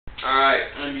Alright,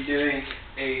 I'm going to be doing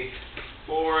a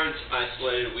forwards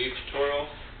isolated weave tutorial.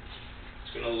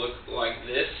 It's going to look like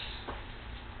this.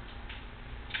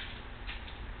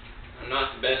 I'm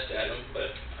not the best at them,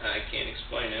 but I can't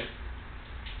explain them.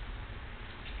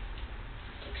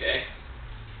 Okay.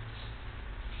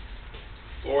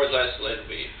 Forwards isolated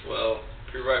weave. Well,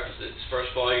 prerequisites.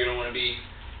 First of all, you're going to want to be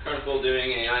comfortable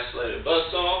doing an isolated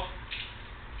buzzsaw,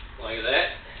 like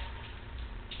that.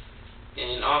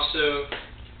 And also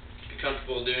be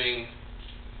comfortable doing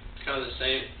kind of the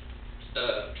same,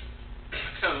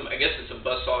 I guess it's a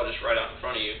buzzsaw just right out in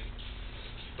front of you,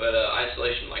 but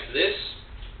isolation like this.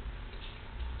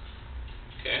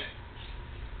 Okay,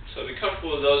 so be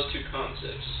comfortable with those two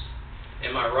concepts.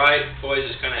 And my right poise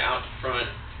is kind of out in front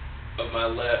of my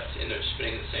left, and they're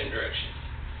spinning the same direction.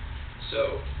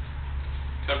 So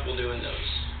comfortable doing those.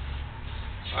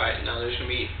 Alright, now there's going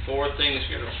to be four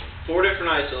different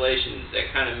isolations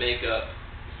that kind of make up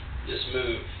this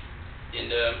move.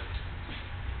 And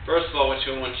first of all, what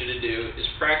I want you to do is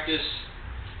practice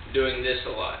doing this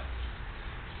a lot.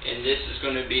 And this is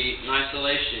going to be an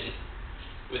isolation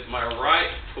with my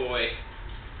right poi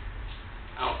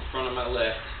out in front of my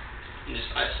left, and just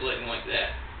isolating like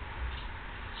that.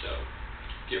 So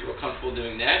get real comfortable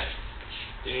doing that.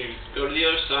 Then you go to the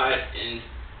other side and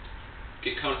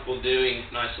get comfortable doing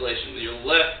an isolation with your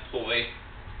left poi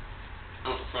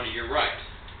out in front of your right,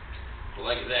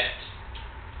 like that.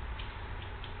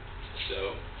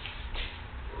 So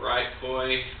right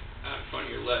poi out in front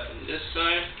of your left on this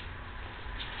side,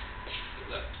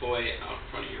 left poi out in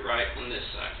front of your right on this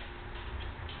side.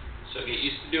 So get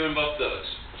used to doing both those.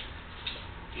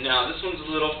 Now this one's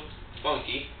a little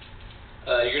funky.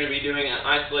 You're going to be doing an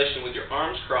isolation with your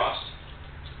arms crossed,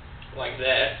 like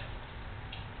that,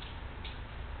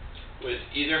 with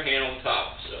either hand on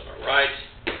top. So my right,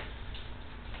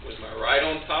 with my right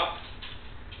on top,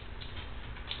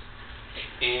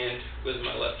 and with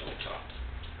my left on top.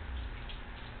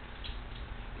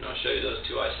 And I'll show you those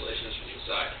two isolations from the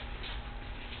side.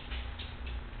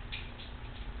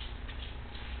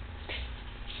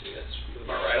 See, that's with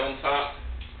my right on top,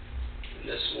 and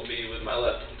this will be with my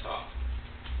left on top.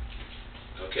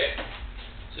 Okay,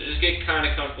 so just get kind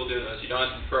of comfortable doing those. You don't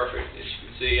have to be perfect. As you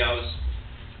can see, I was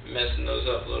messing those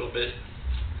up a little bit.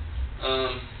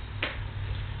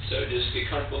 So just get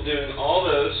comfortable doing all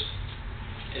those,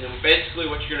 and then basically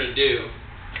what you're going to do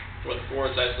for the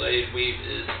forwards isolated weave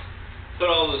is put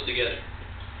all those together.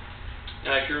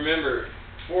 Now if you remember,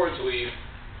 forwards weave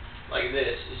like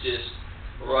this is just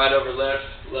right over left,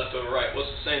 left over right. Well,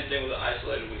 it's the same thing with the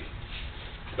isolated weave,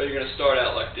 but you're going to start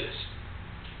out like this.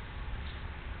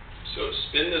 So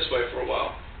spin this way for a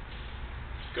while,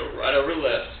 go right over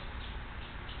left,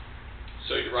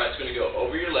 so your right's going to go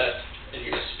over your left, and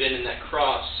you're going to spin in that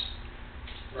cross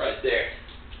right there.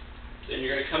 Then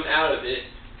you're going to come out of it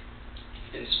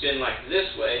and spin like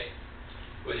this way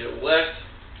with your left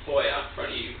poi out in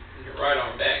front of you and your right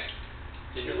arm back.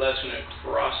 Then your left's going to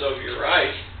cross over your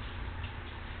right,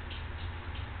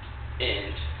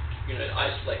 and you're going to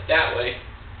isolate that way,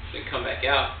 then come back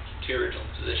out to your original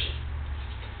position.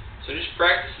 So just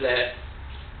practice that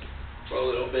for a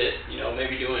little bit,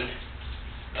 maybe doing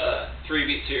 3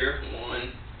 beats here,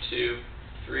 1, 2,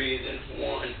 3, then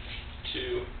 1,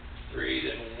 2, 3,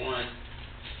 then 1,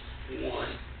 1,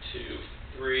 2,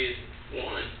 3,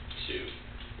 1, 2,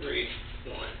 3,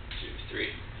 1, 2, 3.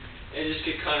 And just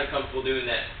get kind of comfortable doing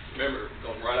that. Remember,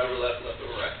 going right over left, left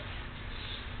over right.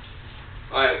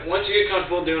 Alright, once you get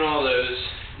comfortable doing all those,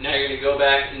 now you're going to go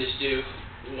back and just do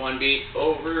 1 beat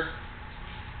over,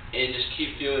 and just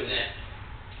keep doing that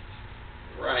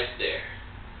right there.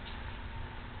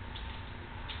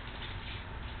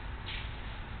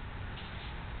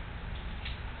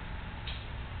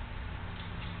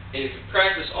 And if you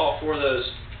practice all 4 of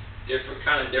those different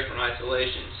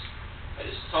isolations I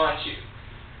just taught you,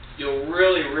 you'll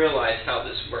really realize how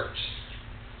this works.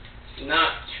 It's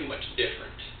not too much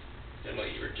different than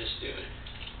what you were just doing.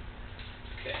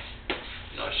 Okay,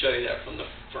 and I'll show you that from the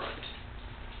front.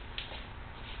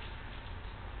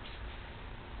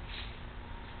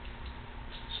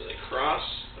 So they cross,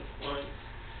 1,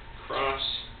 cross,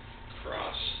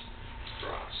 cross,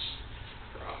 cross,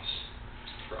 cross,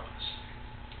 cross.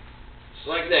 Just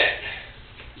like that.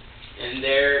 And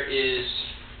there is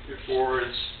your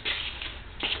forwards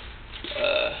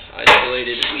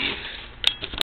isolated weave.